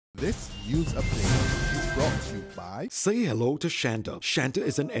This news update is brought to you by... Say hello to Shanta. Shanta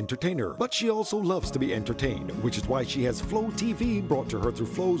is an entertainer, but she also loves to be entertained, which is why she has Flow TV brought to her through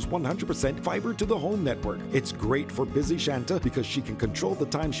Flow's 100% fiber to the home network. It's great for busy Shanta because she can control the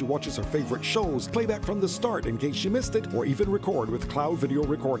time she watches her favorite shows, play back from the start in case she missed it, or even record with cloud video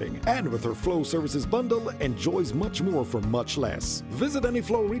recording. And with her Flow services bundle, enjoys much more for much less. Visit any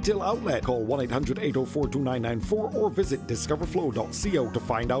Flow retail outlet, call 1-800-804-2994 or visit discoverflow.co to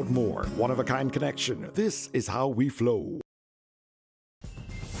find out more. One-of-a-kind connection. This is how we flow.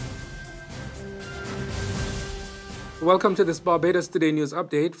 Welcome to this Barbados Today News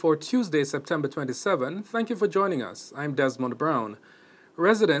Update for Tuesday, September 27. Thank you for joining us. I'm Desmond Brown.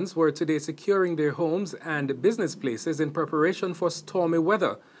 Residents were today securing their homes and business places in preparation for stormy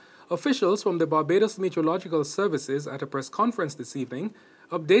weather. Officials from the Barbados Meteorological Services at a press conference this evening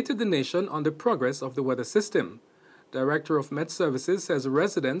updated the nation on the progress of the weather system. Director of Met Services says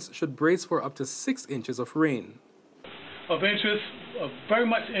residents should brace for up to 6 inches of rain. Of interest, of very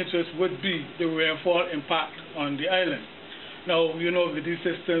much interest, would be the rainfall impact on the island. Now, you know, with these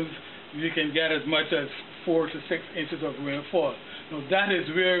systems, you can get as much as 4 to 6 inches of rainfall. Now, that's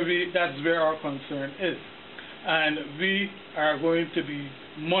where our concern is. And we are going to be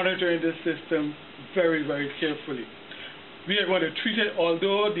monitoring this system very, very carefully. We are going to treat it,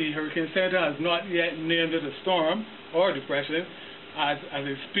 although the Hurricane Center has not yet named it a storm or depression. As I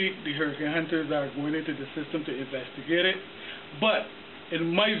speak, the hurricane hunters are going into the system to investigate it. But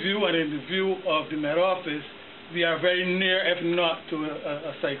in my view and in the view of the Met Office, we are very near, if not to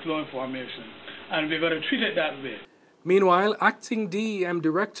a cyclone formation. And we're going to treat it that way. Meanwhile, Acting DEM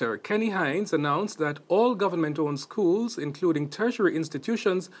Director Kenny Hines announced that all government-owned schools, including tertiary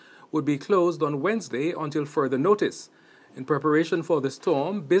institutions, would be closed on Wednesday until further notice. In preparation for the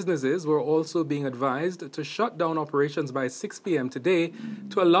storm, businesses were also being advised to shut down operations by 6 p.m. today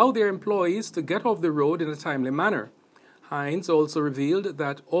to allow their employees to get off the road in a timely manner. Hines also revealed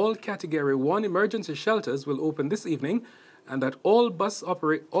that all Category 1 emergency shelters will open this evening and that all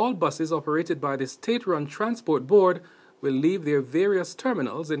buses operated by the state-run Transport Board will leave their various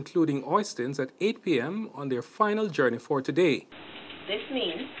terminals, including Oistins, at 8 p.m. on their final journey for today. This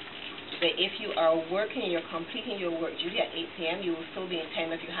means that if you are working and you're completing your work duty at 8 p.m., you will still be in time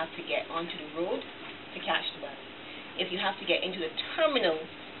if you have to get onto the road to catch the bus. If you have to get into the terminal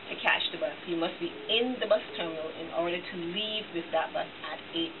to catch the bus, you must be in the bus terminal in order to leave with that bus at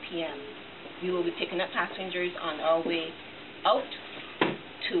 8 p.m. We will be picking up passengers on our way out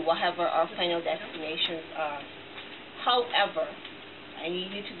to whatever our final destinations are. However, I need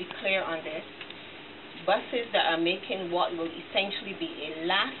you to be clear on this. Buses that are making what will essentially be a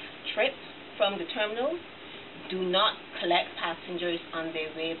last trip from the terminal do not collect passengers on their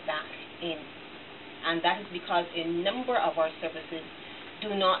way back in. And that is because a number of our services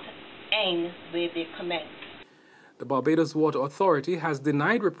do not end where they commence. The Barbados Water Authority has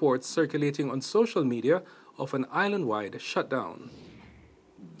denied reports circulating on social media of an island-wide shutdown.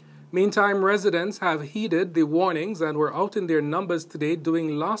 Meantime, residents have heeded the warnings and were out in their numbers today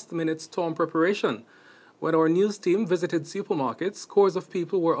doing last-minute storm preparation. When our news team visited supermarkets, scores of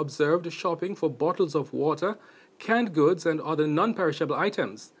people were observed shopping for bottles of water, canned goods, and other non-perishable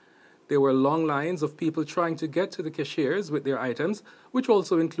items. There were long lines of people trying to get to the cashiers with their items, which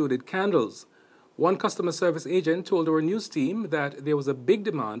also included candles. One customer service agent told our news team that there was a big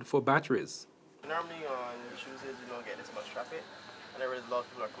demand for batteries. Normally on Tuesdays you don't get this much traffic, and there is a lot of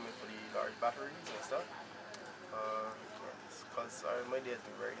people are coming for the large batteries and stuff. Because my day has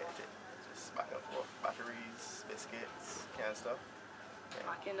been very hectic. Just back and forth, batteries, biscuits, canned stuff.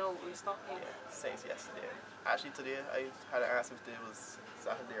 Yeah. Back in restocking. Yeah, since yesterday. Actually today, I had to ask if today was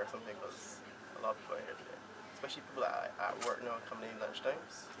Saturday or something because a lot of people are here today. Especially people at work now coming in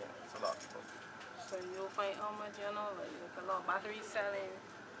lunchtimes. Yeah, it's a lot of people. So you'll find how much, like a lot of batteries selling?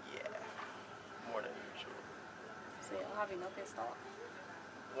 Yeah, more than usual. So you don't have enough in stock?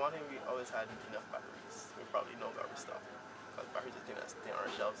 One thing, we always had enough batteries. We probably know about stuff. Because batteries are things that stay on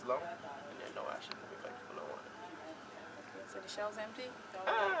our shelves long, and they don't actually look like people don't want it. Okay, so the shelves empty?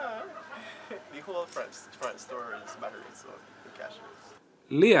 The whole front store is batteries, so the cashiers.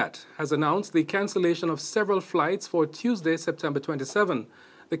 Liat has announced the cancellation of several flights for Tuesday, September 27.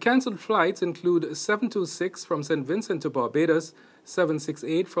 The cancelled flights include 726 from St. Vincent to Barbados,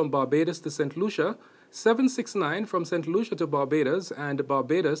 768 from Barbados to St. Lucia, 769 from St. Lucia to Barbados and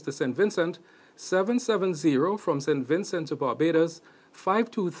Barbados to St. Vincent, 770 from St. Vincent to Barbados,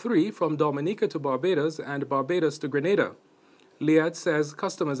 523 from Dominica to Barbados and Barbados to Grenada. Liat says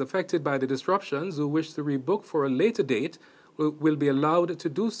customers affected by the disruptions who wish to rebook for a later date will be allowed to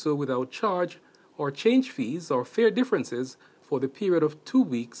do so without charge or change fees or fare differences for the period of 2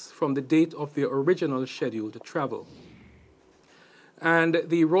 weeks from the date of their original scheduled travel. And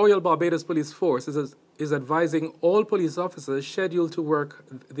the Royal Barbados Police Force is advising all police officers scheduled to work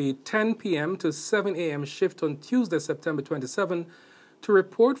the 10 p.m. to 7 a.m. shift on Tuesday, September 27, to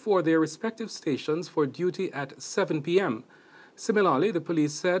report for their respective stations for duty at 7 p.m. Similarly, the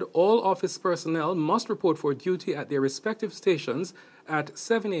police said all office personnel must report for duty at their respective stations at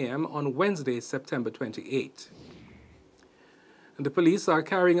 7 a.m. on Wednesday, September 28. And the police are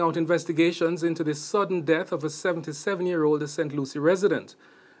carrying out investigations into the sudden death of a 77-year-old St. Lucie resident.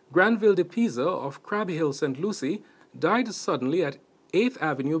 Granville de Pisa of Crabby Hill, St. Lucie, died suddenly at 8th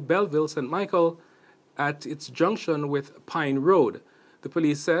Avenue, Belleville, St. Michael, at its junction with Pine Road. The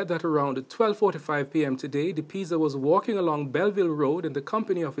police said that around 12:45 p.m. today, de Pisa was walking along Belleville Road in the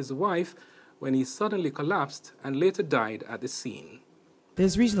company of his wife when he suddenly collapsed and later died at the scene.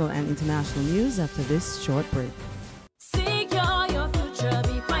 There's regional and international news after this short break. Secure your future,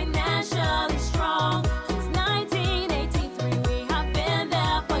 be financially strong. Since 1983, we have been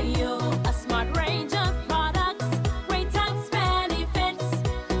there for you. A smart range of products, great tax benefits.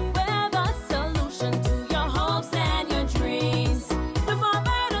 We're the solution to your hopes and your dreams. The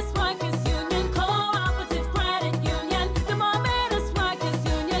Barbados Workers Union Cooperative Credit Union. The Barbados Workers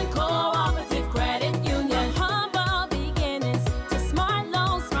Union Cooperative Credit Union. Humble beginnings to smart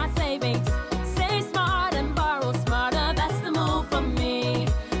loans, smart savings. Save smart and borrow smarter. That's the move for me.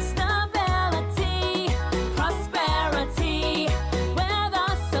 Stability, prosperity. We're the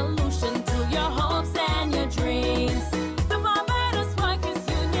solution to your hopes and your dreams. The Barbados Workers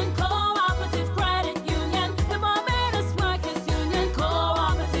Union Cooperative Credit Union. The Barbados Workers Union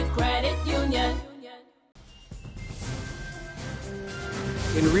Cooperative Credit Union.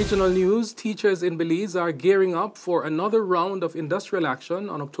 In regional news, teachers in Belize are gearing up for another round of industrial action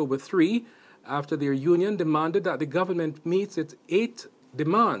on October 3 after their union demanded that the government meets its 8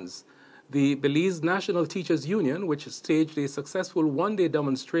 demands. The Belize National Teachers Union, which staged a successful one-day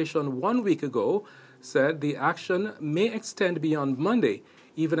demonstration 1 week ago, said the action may extend beyond Monday,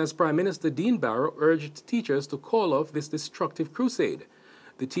 even as Prime Minister Dean Barrow urged teachers to call off this destructive crusade.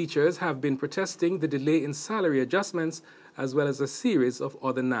 The teachers have been protesting the delay in salary adjustments as well as a series of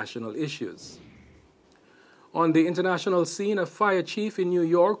other national issues. On the international scene, a fire chief in New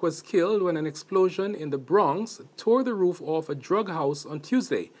York was killed when an explosion in the Bronx tore the roof off a drug house on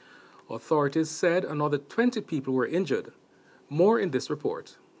Tuesday. Authorities said another 20 people were injured. More in this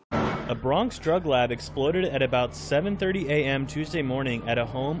report. A Bronx drug lab exploded at about 7:30 a.m. Tuesday morning at a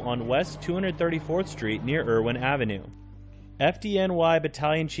home on West 234th Street near Irwin Avenue. FDNY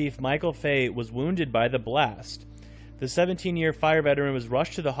Battalion Chief Michael Fay was wounded by the blast. The 17-year fire veteran was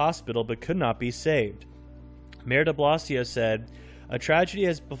rushed to the hospital but could not be saved. Mayor de Blasio said, "A tragedy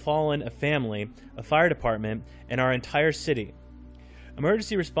has befallen a family, a fire department, and our entire city."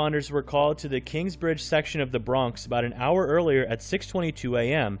 Emergency responders were called to the Kingsbridge section of the Bronx about an hour earlier at 6:22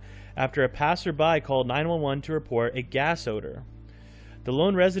 a.m. after a passerby called 911 to report a gas odor. The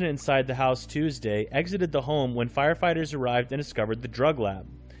lone resident inside the house Tuesday exited the home when firefighters arrived and discovered the drug lab.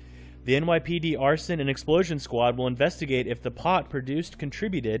 The NYPD Arson and Explosion Squad will investigate if the pot produced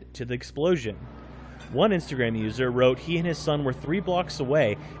contributed to the explosion. One Instagram user wrote he and his son were 3 blocks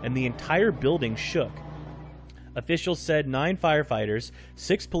away and the entire building shook. Officials said 9 firefighters,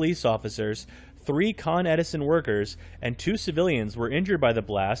 6 police officers, 3 Con Edison workers, and 2 civilians were injured by the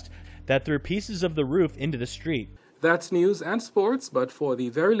blast that threw pieces of the roof into the street. That's news and sports, but for the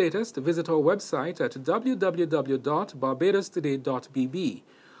very latest, visit our website at www.barbadostoday.bb.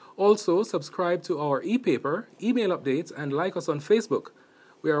 Also, subscribe to our e-paper, email updates, and like us on Facebook.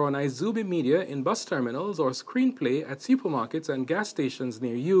 We are on iZubi Media in bus terminals or Screenplay at supermarkets and gas stations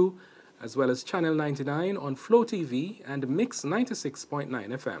near you, as well as Channel 99 on Flow TV and Mix 96.9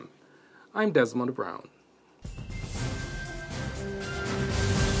 FM. I'm Desmond Brown.